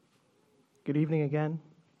Good evening again.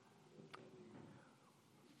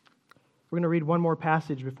 We're going to read one more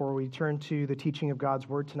passage before we turn to the teaching of God's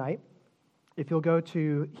Word tonight. If you'll go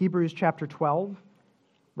to Hebrews chapter 12,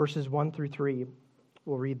 verses 1 through 3,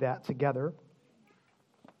 we'll read that together.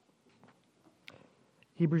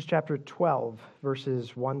 Hebrews chapter 12,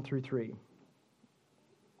 verses 1 through 3. There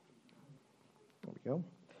we go.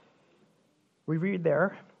 We read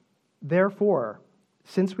there, "Therefore,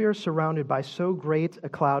 since we are surrounded by so great a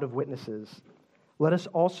cloud of witnesses, let us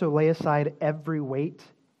also lay aside every weight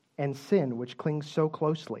and sin which clings so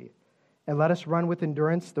closely, and let us run with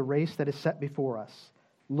endurance the race that is set before us,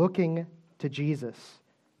 looking to Jesus,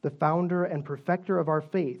 the founder and perfecter of our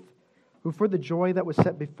faith, who for the joy that was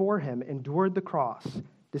set before him endured the cross,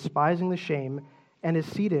 despising the shame, and is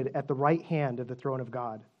seated at the right hand of the throne of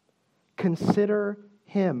God. Consider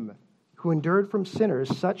him who endured from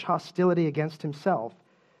sinners such hostility against himself,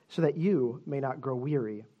 so that you may not grow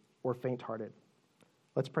weary or faint-hearted."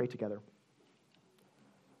 Let's pray together.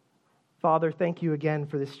 Father, thank you again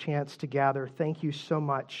for this chance to gather. Thank you so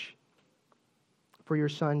much for your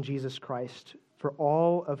Son, Jesus Christ, for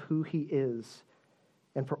all of who he is,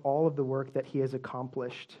 and for all of the work that he has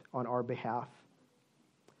accomplished on our behalf.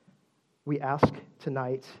 We ask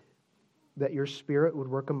tonight that your Spirit would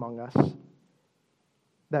work among us,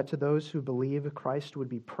 that to those who believe Christ would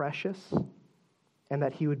be precious, and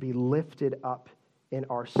that he would be lifted up in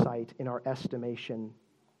our sight, in our estimation.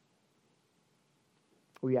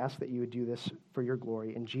 We ask that you would do this for your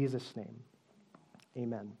glory. In Jesus' name,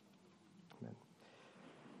 amen. Amen.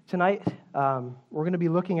 Tonight, we're going to be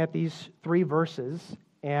looking at these three verses,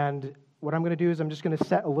 and what I'm going to do is I'm just going to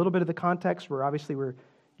set a little bit of the context. We're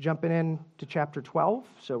jumping in to chapter 12,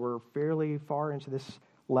 so we're fairly far into this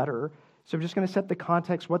letter. So I'm just going to set the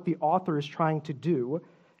context, what the author is trying to do,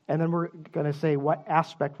 and then we're going to say what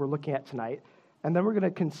aspect we're looking at tonight. And then we're going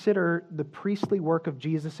to consider the priestly work of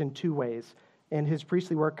Jesus in two ways, in his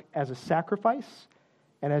priestly work as a sacrifice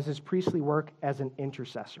and as his priestly work as an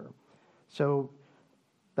intercessor. So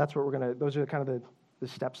that's what those are kind of the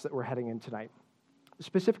steps that we're heading in tonight.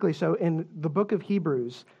 Specifically, so in the book of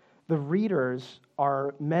Hebrews, the readers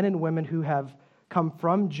are men and women who have come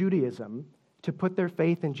from Judaism to put their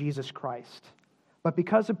faith in Jesus Christ. But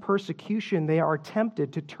because of persecution, they are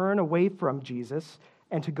tempted to turn away from Jesus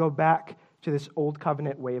and to go back to this old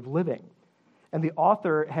covenant way of living. And the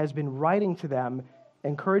author has been writing to them,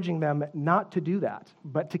 encouraging them not to do that,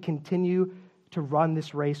 but to continue to run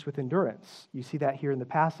this race with endurance. You see that here in the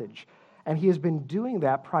passage. And he has been doing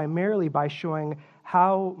that primarily by showing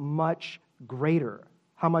how much greater,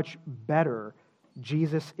 how much better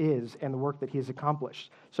Jesus is and the work that he has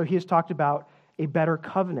accomplished. So he has talked about a better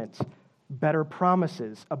covenant, better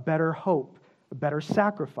promises, a better hope, a better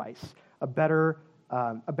sacrifice, a better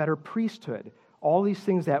priesthood, all these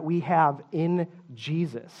things that we have in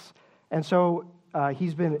Jesus. And so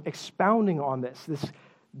he's been expounding on this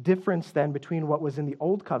difference then between what was in the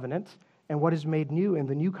old covenant and what is made new in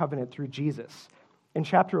the new covenant through Jesus. In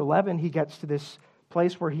chapter 11, he gets to this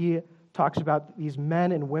place where he talks about these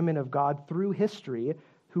men and women of God through history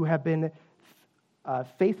who have been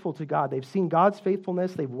faithful to God. They've seen God's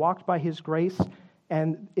faithfulness, they've walked by his grace,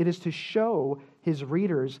 and it is to show his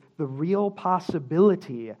readers the real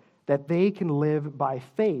possibility that they can live by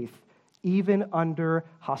faith even under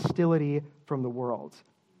hostility from the world.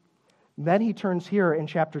 Then he turns here in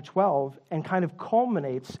chapter 12 and kind of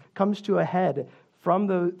comes to a head from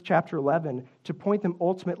the chapter 11 to point them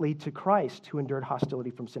ultimately to Christ, who endured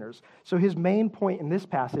hostility from sinners. So his main point in this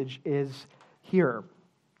passage is here,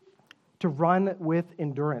 to run with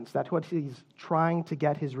endurance. That's what he's trying to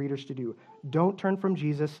get his readers to do. Don't turn from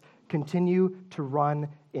Jesus. Continue to run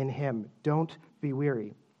in him. Don't be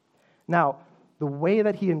weary. Now, the way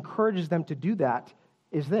that he encourages them to do that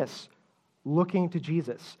is this, looking to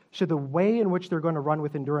Jesus. So the way in which they're going to run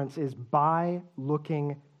with endurance is by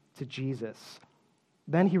looking to Jesus.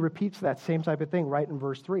 Then he repeats that same type of thing right in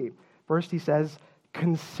verse 3. First he says,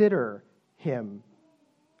 consider him.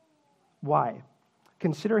 Why?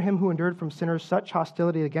 Consider him who endured from sinners such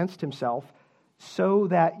hostility against himself, so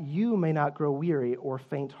that you may not grow weary or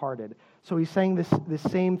faint-hearted. So he's saying this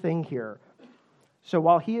same thing here. So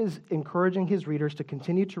while he is encouraging his readers to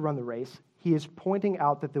continue to run the race, he is pointing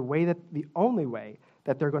out that the only way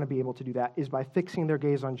that they're going to be able to do that is by fixing their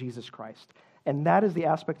gaze on Jesus Christ. And that is the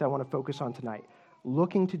aspect I want to focus on tonight,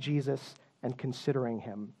 looking to Jesus and considering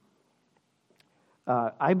him.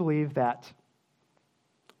 I believe that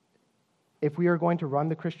if we are going to run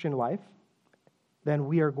the Christian life, then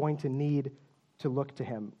we are going to need to look to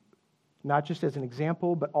him, not just as an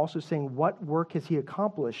example, but also saying what work has he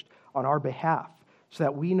accomplished on our behalf, so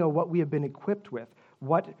that we know what we have been equipped with,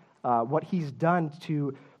 what he's done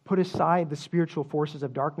to put aside the spiritual forces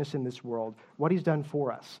of darkness in this world, what he's done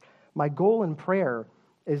for us. My goal in prayer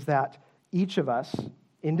is that each of us,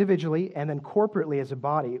 individually and then corporately as a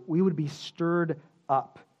body, we would be stirred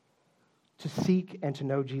up to seek and to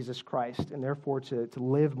know Jesus Christ, and therefore to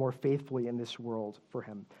live more faithfully in this world for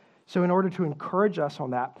him. So in order to encourage us on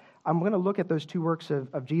that, I'm going to look at those two works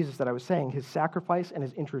of Jesus that I was saying, his sacrifice and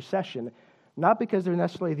his intercession, not because they're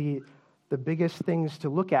necessarily the biggest things to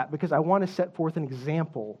look at, because I want to set forth an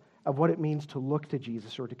example of what it means to look to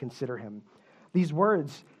Jesus or to consider him. These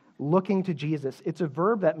words, looking to Jesus, it's a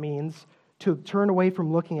verb that means to turn away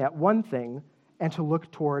from looking at one thing and to look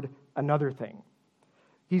toward another thing.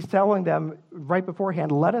 He's telling them right beforehand,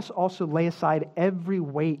 let us also lay aside every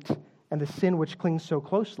weight and the sin which clings so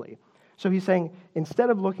closely. So he's saying, instead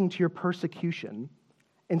of looking to your persecution,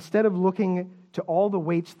 instead of looking to all the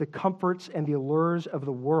weights, the comforts, and the allures of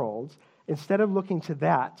the world, instead of looking to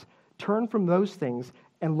that, turn from those things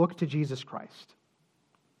and look to Jesus Christ.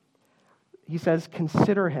 He says,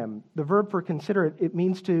 consider him. The verb for consider, it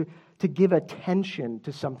means to give attention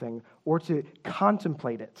to something or to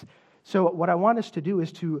contemplate it. So what I want us to do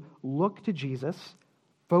is to look to Jesus,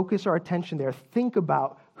 focus our attention there, think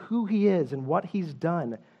about who he is and what he's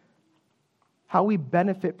done, how we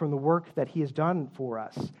benefit from the work that he has done for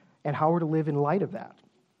us, and how we're to live in light of that.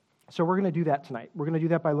 So we're going to do that tonight. We're going to do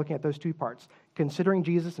that by looking at those two parts, considering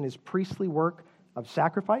Jesus and his priestly work of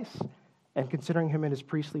sacrifice, and considering him in his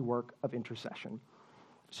priestly work of intercession.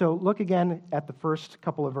 So look again at the first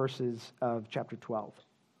couple of verses of chapter 12.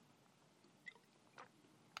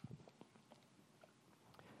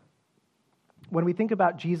 When we think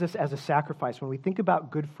about Jesus as a sacrifice, when we think about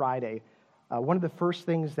Good Friday, one of the first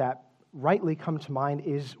things that rightly come to mind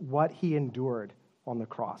is what he endured on the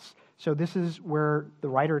cross. So this is where the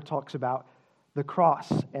writer talks about the cross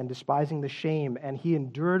and despising the shame, and he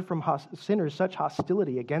endured from sinners such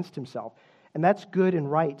hostility against himself. And that's good and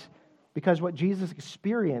right, because what Jesus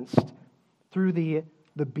experienced through the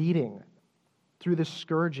beating, through the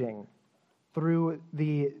scourging, through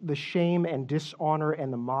the shame and dishonor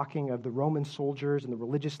and the mocking of the Roman soldiers and the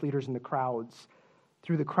religious leaders in the crowds,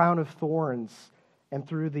 through the crown of thorns and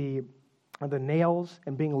through the nails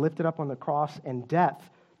and being lifted up on the cross and death,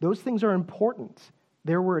 those things are important.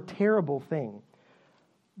 They were a terrible thing.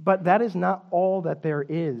 But that is not all that there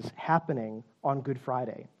is happening on Good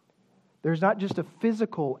Friday. There's not just a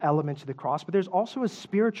physical element to the cross, but there's also a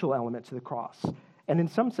spiritual element to the cross. And in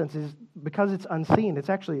some senses, because it's unseen,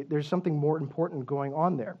 there's something more important going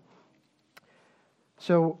on there.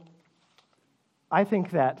 So I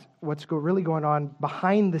think that what's really going on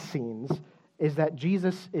behind the scenes is that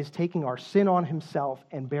Jesus is taking our sin on himself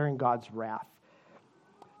and bearing God's wrath.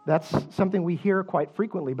 That's something we hear quite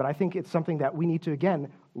frequently, but I think it's something that we need to,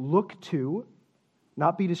 again, look to,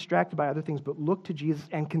 not be distracted by other things, but look to Jesus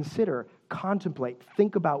and consider, contemplate,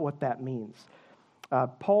 think about what that means.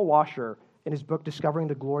 Paul Washer, in his book, Discovering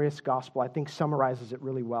the Glorious Gospel, I think summarizes it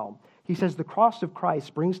really well. He says, the cross of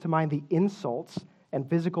Christ brings to mind the insults and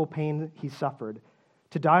physical pain he suffered.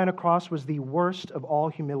 To die on a cross was the worst of all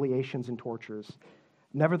humiliations and tortures.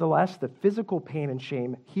 Nevertheless, the physical pain and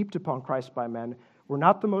shame heaped upon Christ by men were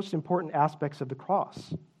not the most important aspects of the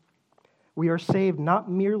cross. We are saved not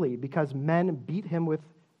merely because men beat him with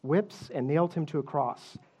whips and nailed him to a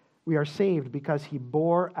cross. We are saved because he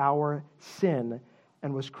bore our sin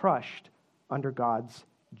and was crushed under God's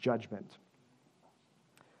judgment.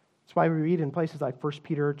 That's why we read in places like 1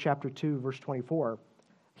 Peter chapter 2, verse 24,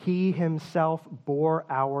 he himself bore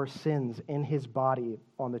our sins in his body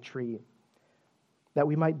on the tree, that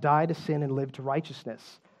we might die to sin and live to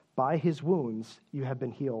righteousness. By his wounds you have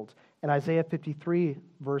been healed. In Isaiah 53,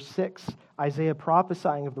 verse 6, Isaiah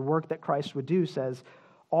prophesying of the work that Christ would do says,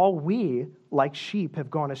 all we, like sheep,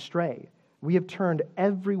 have gone astray. We have turned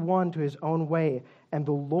every one to his own way, and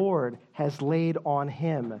the Lord has laid on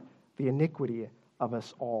him the iniquity of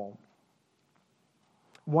us all.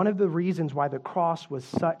 One of the reasons why the cross was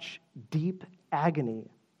such deep agony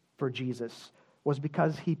for Jesus was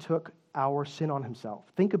because he took our sin on himself.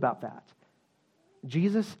 Think about that.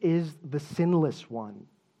 Jesus is the sinless one.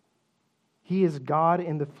 He is God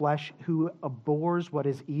in the flesh who abhors what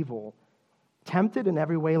is evil, tempted in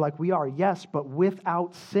every way like we are, yes, but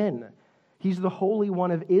without sin. He's the Holy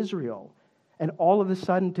One of Israel. And all of a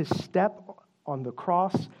sudden to step on the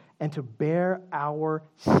cross and to bear our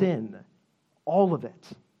sin, all of it.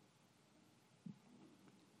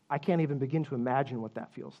 I can't even begin to imagine what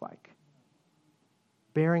that feels like.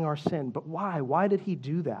 Bearing our sin. But why? Why did he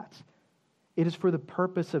do that? It is for the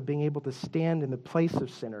purpose of being able to stand in the place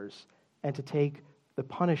of sinners and to take the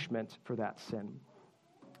punishment for that sin.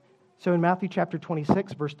 So in Matthew chapter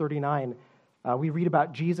 26, verse 39, we read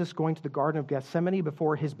about Jesus going to the Garden of Gethsemane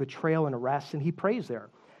before his betrayal and arrest, and he prays there.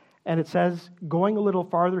 And it says, going a little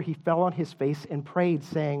farther, he fell on his face and prayed,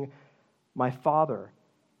 saying, "My Father,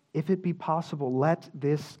 if it be possible, let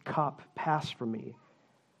this cup pass from me.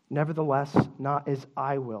 Nevertheless, not as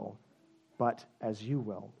I will, but as you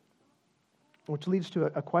will." Which leads to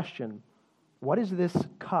a question. What is this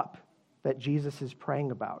cup that Jesus is praying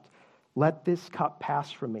about? Let this cup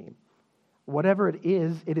pass from me. Whatever it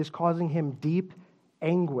is causing him deep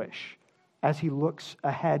anguish as he looks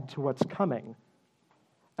ahead to what's coming.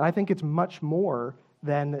 And I think it's much more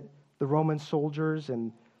than the Roman soldiers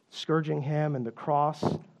and scourging him and the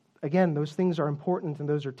cross. Again, those things are important and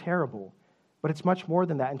those are terrible. But it's much more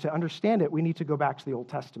than that. And to understand it, we need to go back to the Old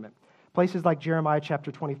Testament. Places like Jeremiah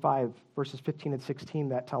chapter 25, verses 15 and 16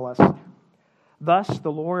 that tell us, "Thus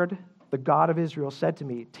the Lord, the God of Israel, said to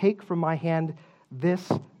me, take from my hand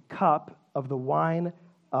this cup of the wine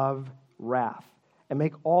of wrath, and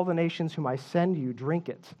make all the nations whom I send you drink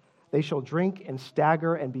it. They shall drink and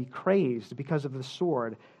stagger and be crazed because of the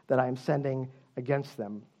sword that I am sending against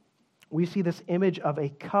them." We see this image of a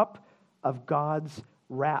cup of God's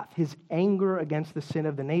wrath, his anger against the sin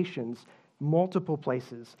of the nations, multiple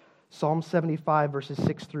places. Psalm 75, verses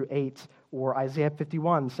 6 through 8, or Isaiah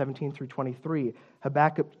 51, 17 through 23,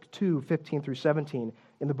 Habakkuk 2, 15 through 17,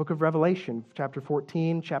 in the book of Revelation, chapter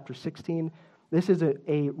 14, chapter 16. This is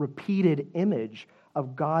a repeated image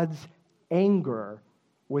of God's anger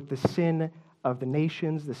with the sin of the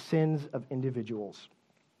nations, the sins of individuals.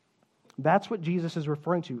 That's what Jesus is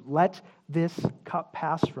referring to. Let this cup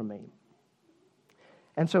pass from me.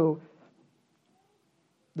 And so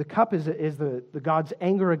the cup is the God's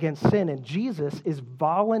anger against sin, and Jesus is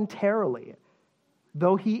voluntarily,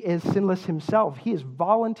 though he is sinless himself, he is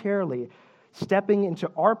voluntarily stepping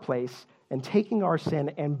into our place and taking our sin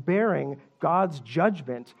and bearing God's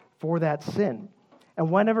judgment for that sin.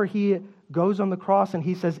 And whenever he goes on the cross and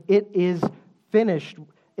he says, "It is finished,"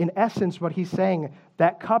 in essence, what he's saying,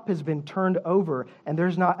 that cup has been turned over, and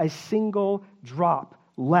there's not a single drop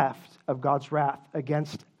left of God's wrath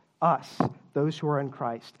against us, those who are in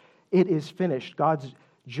Christ. It is finished. God's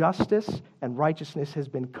justice and righteousness has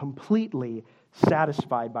been completely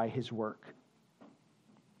satisfied by his work.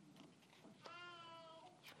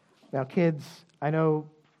 Now, kids, I know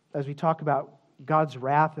as we talk about God's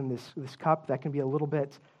wrath and this cup, that can be a little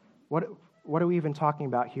bit, what are we even talking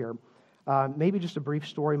about here? Maybe just a brief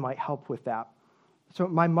story might help with that. So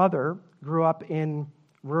my mother grew up in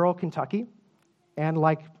rural Kentucky, and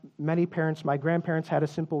like many parents, my grandparents had a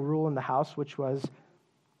simple rule in the house, which was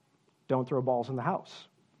don't throw balls in the house,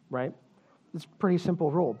 right? It's a pretty simple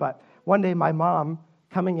rule. But one day my mom,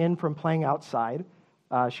 coming in from playing outside,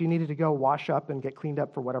 she needed to go wash up and get cleaned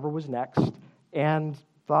up for whatever was next, and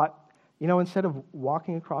thought, instead of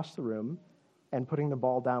walking across the room and putting the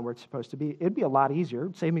ball down where it's supposed to be, it'd be a lot easier.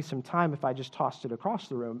 It'd save me some time if I just tossed it across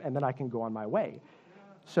the room, and then I can go on my way.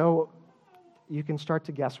 So you can start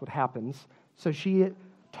to guess what happens. So she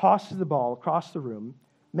tosses the ball across the room,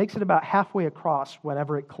 makes it about halfway across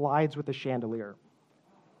whenever it collides with the chandelier.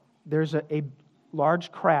 There's a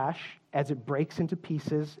large crash as it breaks into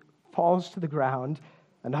pieces, falls to the ground,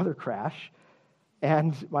 another crash,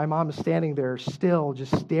 and my mom is standing there still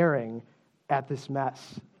just staring at this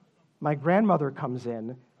mess. My grandmother comes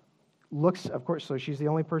in, looks, of course, so she's the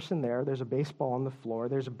only person there. There's a baseball on the floor.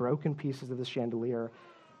 There's broken pieces of the chandelier.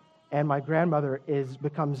 And my grandmother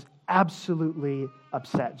becomes absolutely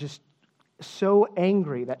upset, just so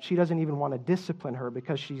angry that she doesn't even want to discipline her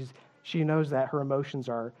because she knows that her emotions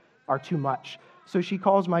are too much. So she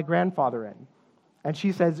calls my grandfather in, and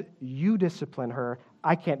she says, "You discipline her.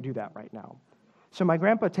 I can't do that right now." So my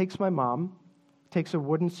grandpa takes my mom, takes a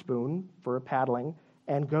wooden spoon for paddling,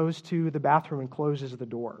 and goes to the bathroom and closes the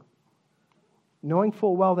door. Knowing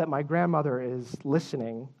full well that my grandmother is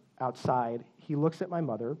listening outside, he looks at my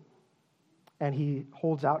mother, and he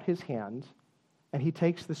holds out his hand, and he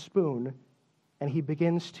takes the spoon, and he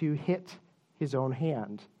begins to hit his own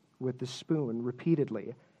hand with the spoon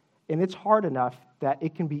repeatedly. And it's hard enough that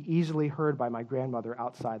it can be easily heard by my grandmother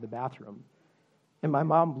outside the bathroom. And my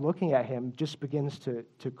mom, looking at him, just begins to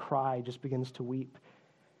cry, just begins to weep.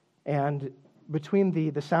 And between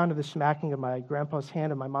the sound of the smacking of my grandpa's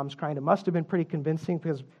hand and my mom's crying, it must have been pretty convincing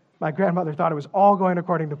because my grandmother thought it was all going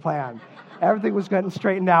according to plan. Everything was getting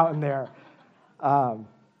straightened out in there.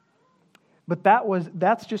 But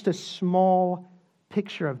that's just a small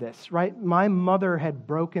picture of this, right? My mother had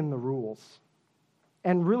broken the rules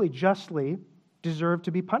and really justly deserved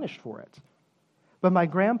to be punished for it. But my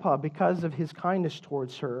grandpa, because of his kindness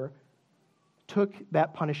towards her, took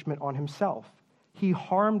that punishment on himself. He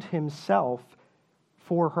harmed himself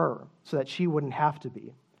for her so that she wouldn't have to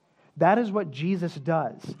be. That is what Jesus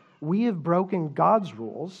does. We have broken God's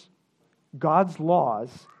rules, God's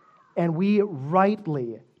laws, and we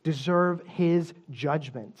rightly deserve his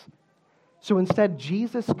judgment. So instead,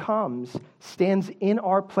 Jesus comes, stands in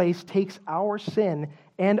our place, takes our sin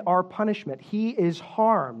and our punishment. He is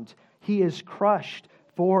harmed, he is crushed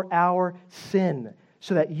for our sin,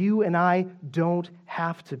 so that you and I don't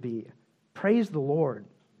have to be. Praise the Lord.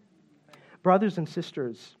 Brothers and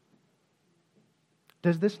sisters,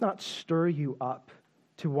 does this not stir you up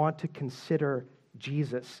to want to consider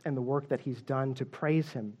Jesus and the work that he's done, to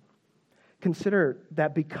praise him? Consider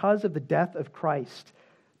that because of the death of Christ,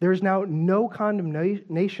 there is now no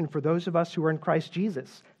condemnation for those of us who are in Christ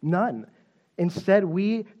Jesus. None. Instead,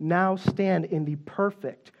 we now stand in the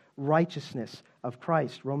perfect righteousness of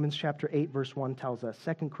Christ. Romans chapter 8, verse 1 tells us,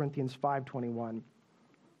 2 Corinthians 5:21.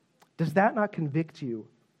 Does that not convict you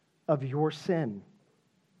of your sin?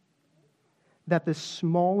 That the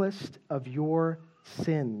smallest of your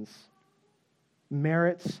sins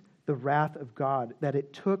merits the wrath of God, that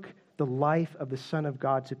it took the life of the Son of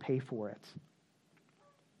God to pay for it.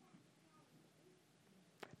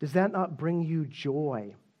 Does that not bring you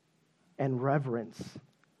joy and reverence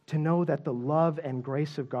to know that the love and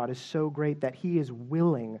grace of God is so great that he is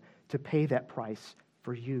willing to pay that price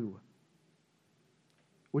for you?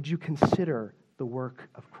 Would you consider the work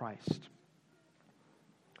of Christ?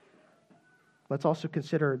 Let's also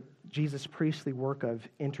consider Jesus' priestly work of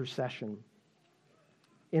intercession.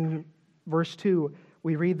 In verse 2,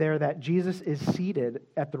 we read there that Jesus is seated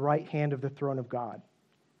at the right hand of the throne of God.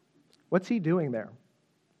 What's he doing there?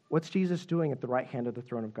 What's Jesus doing at the right hand of the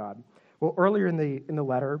throne of God? Well, earlier in the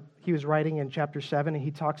letter, he was writing in chapter 7, and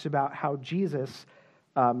he talks about how Jesus,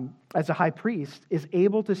 as a high priest, is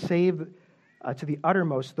able to save to the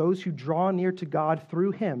uttermost those who draw near to God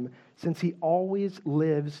through him, since he always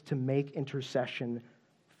lives to make intercession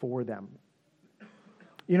for them.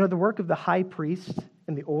 You know, the work of the high priest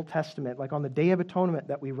in the Old Testament, like on the Day of Atonement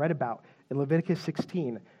that we read about in Leviticus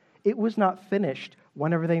 16, it was not finished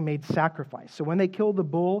whenever they made sacrifice. So when they killed the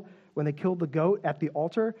bull, when they killed the goat at the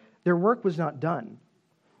altar, their work was not done.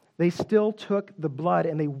 They still took the blood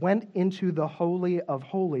and they went into the Holy of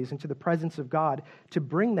Holies, into the presence of God, to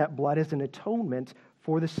bring that blood as an atonement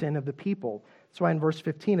for the sin of the people. That's why in verse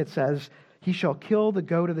 15 it says, "He shall kill the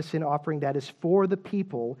goat of the sin offering that is for the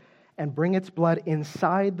people and bring its blood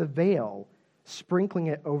inside the veil, sprinkling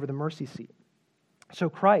it over the mercy seat."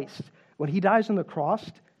 So Christ, when he dies on the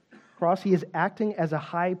cross, he is acting as a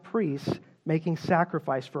high priest, making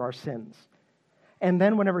sacrifice for our sins. And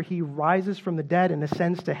then whenever he rises from the dead and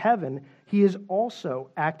ascends to heaven, he is also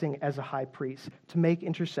acting as a high priest to make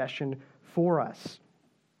intercession for us.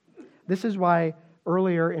 This is why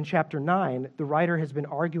earlier in chapter 9, the writer has been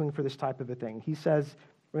arguing for this type of a thing. He says,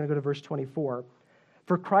 we're going to go to verse 24,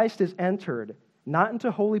 "For Christ is entered, not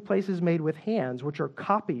into holy places made with hands, which are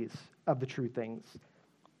copies of the true things,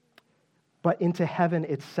 but into heaven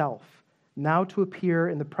itself, now to appear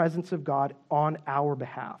in the presence of God on our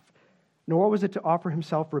behalf. Nor was it to offer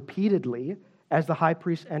himself repeatedly, as the high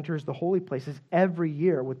priest enters the holy places every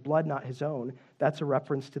year with blood not his own." That's a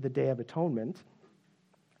reference to the Day of Atonement.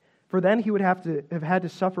 "For then he would have had to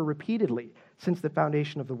suffer repeatedly since the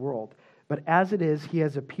foundation of the world. But as it is, he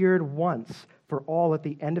has appeared once for all at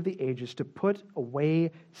the end of the ages to put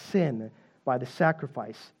away sin by the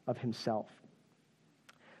sacrifice of himself."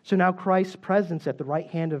 So now Christ's presence at the right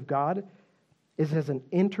hand of God is as an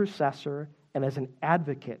intercessor and as an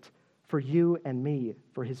advocate for you and me,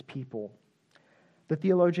 for his people. The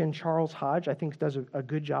theologian Charles Hodge, I think, does a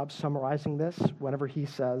good job summarizing this whenever he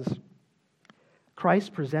says,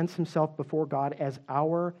 "Christ presents himself before God as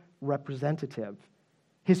our representative.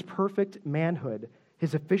 His perfect manhood,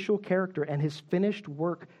 his official character, and his finished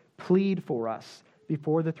work plead for us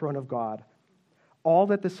before the throne of God. All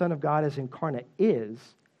that the Son of God as incarnate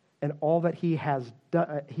is, and all that he has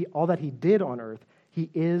done, all that he did on earth, he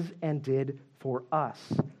is and did for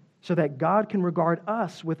us, so that God can regard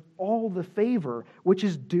us with all the favor which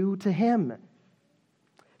is due to him.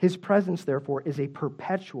 His presence, therefore, is a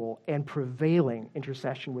perpetual and prevailing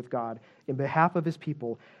intercession with God in behalf of his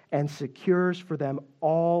people and secures for them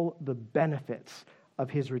all the benefits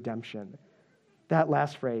of his redemption." That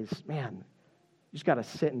last phrase, man, you just got to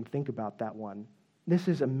sit and think about that one. This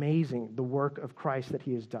is amazing, the work of Christ that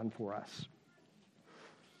he has done for us.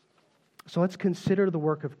 So let's consider the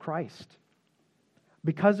work of Christ.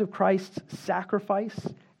 Because of Christ's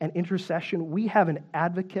sacrifice and intercession, we have an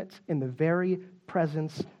advocate in the very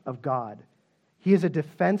presence of God. He is a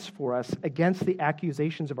defense for us against the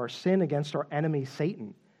accusations of our sin, against our enemy,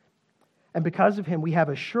 Satan. And because of him, we have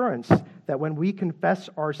assurance that when we confess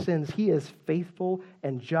our sins, he is faithful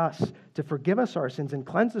and just to forgive us our sins and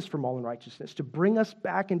cleanse us from all unrighteousness, to bring us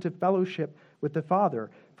back into fellowship with the Father.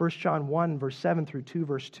 1 John 1, verse 7 through 2,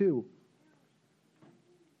 verse 2.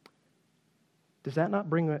 Does that not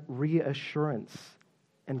bring reassurance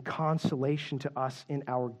and consolation to us in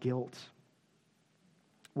our guilt?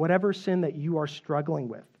 Whatever sin that you are struggling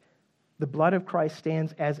with, the blood of Christ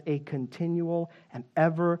stands as a continual and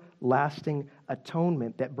everlasting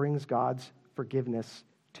atonement that brings God's forgiveness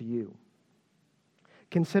to you.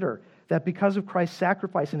 Consider that because of Christ's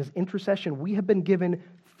sacrifice and his intercession, we have been given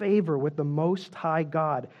favor with the Most High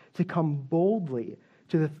God to come boldly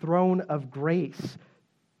to the throne of grace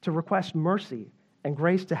to request mercy and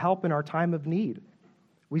grace to help in our time of need.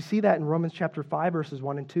 We see that in Romans chapter 5, verses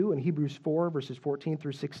 1 and 2, and Hebrews 4, verses 14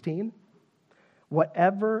 through 16.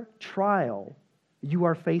 Whatever trial you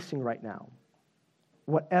are facing right now,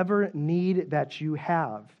 whatever need that you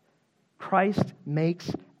have, Christ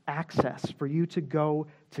makes access for you to go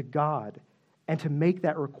to God and to make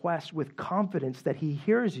that request with confidence that he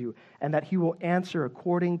hears you and that he will answer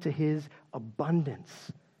according to his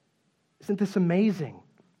abundance. Isn't this amazing?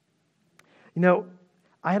 You know,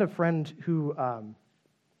 I had a friend who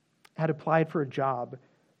had applied for a job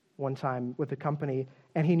one time with a company,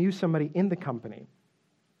 and he knew somebody in the company.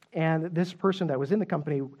 And this person that was in the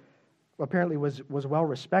company apparently was well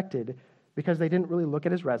respected because they didn't really look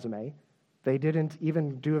at his resume. They didn't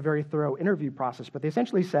even do a very thorough interview process, but they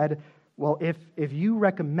essentially said, well, if you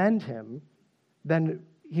recommend him, then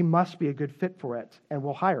he must be a good fit for it, and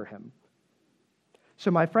we'll hire him. So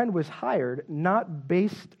my friend was hired not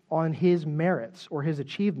based on his merits or his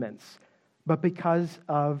achievements, but because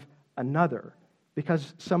of another,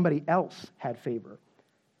 because somebody else had favor.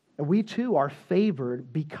 And we too are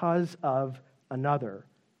favored because of another,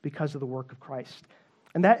 because of the work of Christ.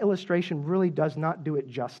 And that illustration really does not do it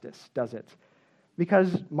justice, does it?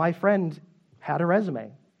 Because my friend had a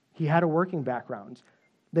resume. He had a working background.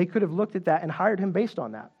 They could have looked at that and hired him based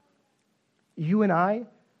on that. You and I,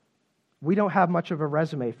 we don't have much of a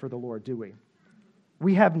resume for the Lord, do we?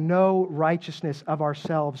 We have no righteousness of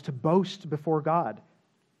ourselves to boast before God.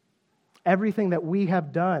 Everything that we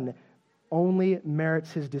have done only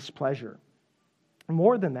merits his displeasure.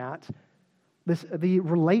 More than that, the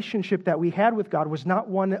relationship that we had with God was not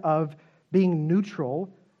one of being neutral,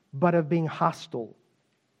 but of being hostile.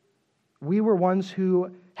 We were ones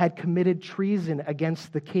who had committed treason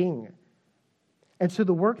against the king. And so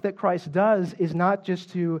the work that Christ does is not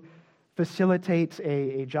just to facilitate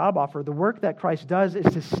a job offer. The work that Christ does is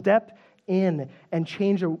to step in and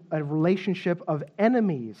change a relationship of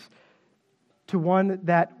enemies to one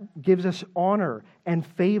that gives us honor and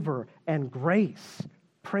favor and grace.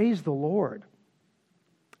 Praise the Lord.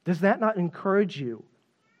 Does that not encourage you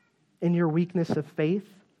in your weakness of faith,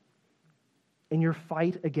 in your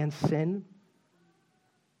fight against sin?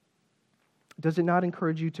 Does it not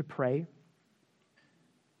encourage you to pray?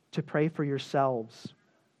 To pray for yourselves,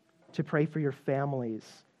 to pray for your families,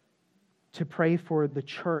 to pray for the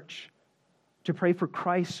church, to pray for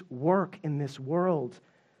Christ's work in this world,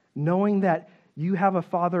 knowing that you have a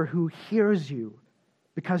Father who hears you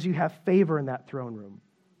because you have favor in that throne room.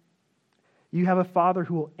 You have a Father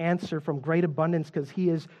who will answer from great abundance because he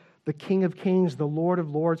is the King of Kings, the Lord of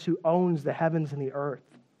Lords, who owns the heavens and the earth.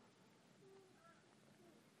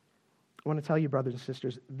 I want to tell you, brothers and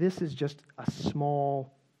sisters, this is just a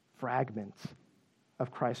small fragment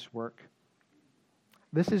of Christ's work.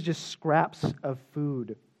 This is just scraps of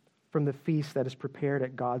food from the feast that is prepared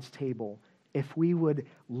at God's table. If we would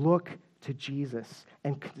look to Jesus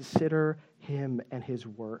and consider him and his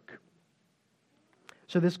work.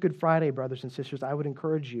 So this Good Friday, brothers and sisters, I would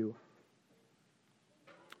encourage you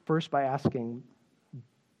first by asking,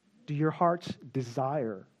 do your hearts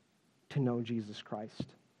desire to know Jesus Christ?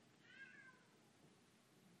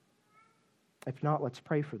 If not, let's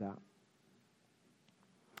pray for that.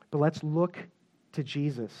 But let's look to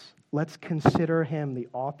Jesus. Let's consider him the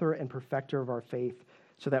author and perfecter of our faith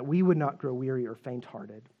so that we would not grow weary or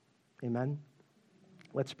faint-hearted. Amen?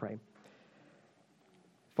 Let's pray.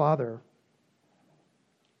 Father,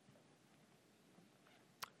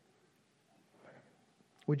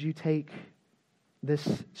 would you take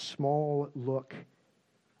this small look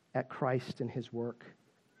at Christ and his work,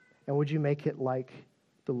 and would you make it like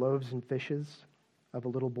the loaves and fishes of a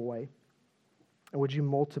little boy? And would you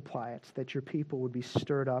multiply it that your people would be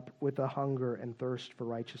stirred up with a hunger and thirst for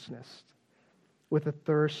righteousness, with a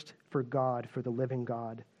thirst for God, for the living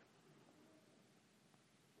God,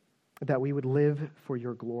 that we would live for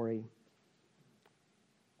your glory.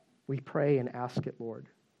 We pray and ask it, Lord,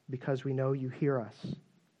 because we know you hear us.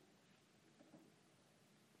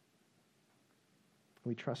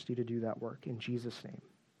 We trust you to do that work. In Jesus' name,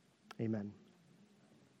 amen.